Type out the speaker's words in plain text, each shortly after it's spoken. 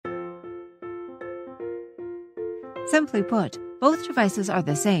Simply put, both devices are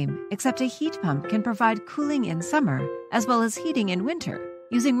the same, except a heat pump can provide cooling in summer as well as heating in winter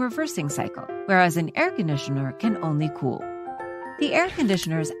using reversing cycle, whereas an air conditioner can only cool. The air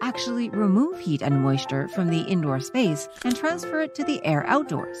conditioners actually remove heat and moisture from the indoor space and transfer it to the air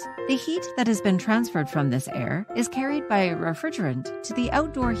outdoors. The heat that has been transferred from this air is carried by a refrigerant to the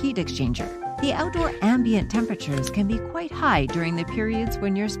outdoor heat exchanger. The outdoor ambient temperatures can be quite high during the periods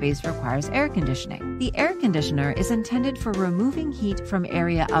when your space requires air conditioning. The air conditioner is intended for removing heat from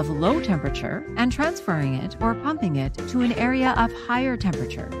area of low temperature and transferring it or pumping it to an area of higher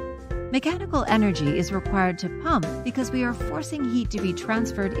temperature. Mechanical energy is required to pump because we are forcing heat to be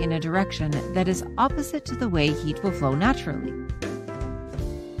transferred in a direction that is opposite to the way heat will flow naturally.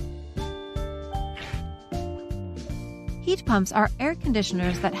 Heat pumps are air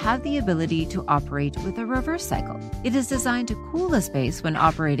conditioners that have the ability to operate with a reverse cycle. It is designed to cool a space when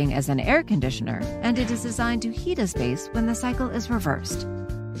operating as an air conditioner, and it is designed to heat a space when the cycle is reversed.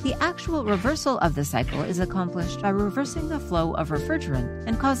 The actual reversal of the cycle is accomplished by reversing the flow of refrigerant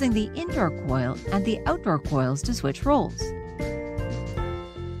and causing the indoor coil and the outdoor coils to switch roles.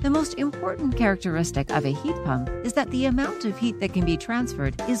 The most important characteristic of a heat pump is that the amount of heat that can be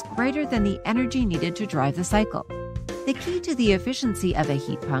transferred is greater than the energy needed to drive the cycle. The key to the efficiency of a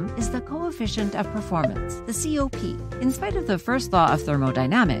heat pump is the coefficient of performance, the COP. In spite of the first law of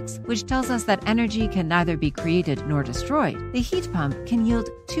thermodynamics, which tells us that energy can neither be created nor destroyed, the heat pump can yield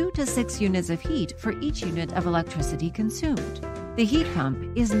 2 to 6 units of heat for each unit of electricity consumed. The heat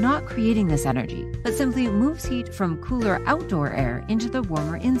pump is not creating this energy, but simply moves heat from cooler outdoor air into the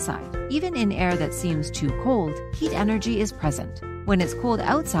warmer inside. Even in air that seems too cold, heat energy is present. When it's cold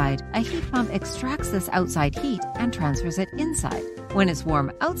outside, a heat pump extracts this outside heat and transfers it inside. When it's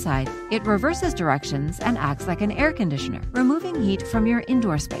warm outside, it reverses directions and acts like an air conditioner, removing heat from your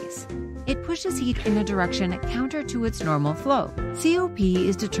indoor space. It pushes heat in a direction counter to its normal flow. COP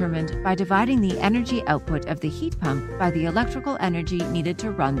is determined by dividing the energy output of the heat pump by the electrical energy needed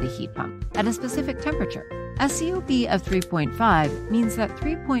to run the heat pump at a specific temperature. A COP of 3.5 means that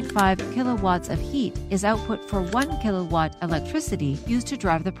 3.5 kilowatts of heat is output for 1 kilowatt electricity used to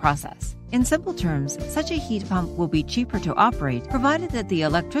drive the process. In simple terms, such a heat pump will be cheaper to operate provided that the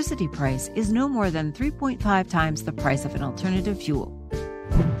electricity price is no more than 3.5 times the price of an alternative fuel.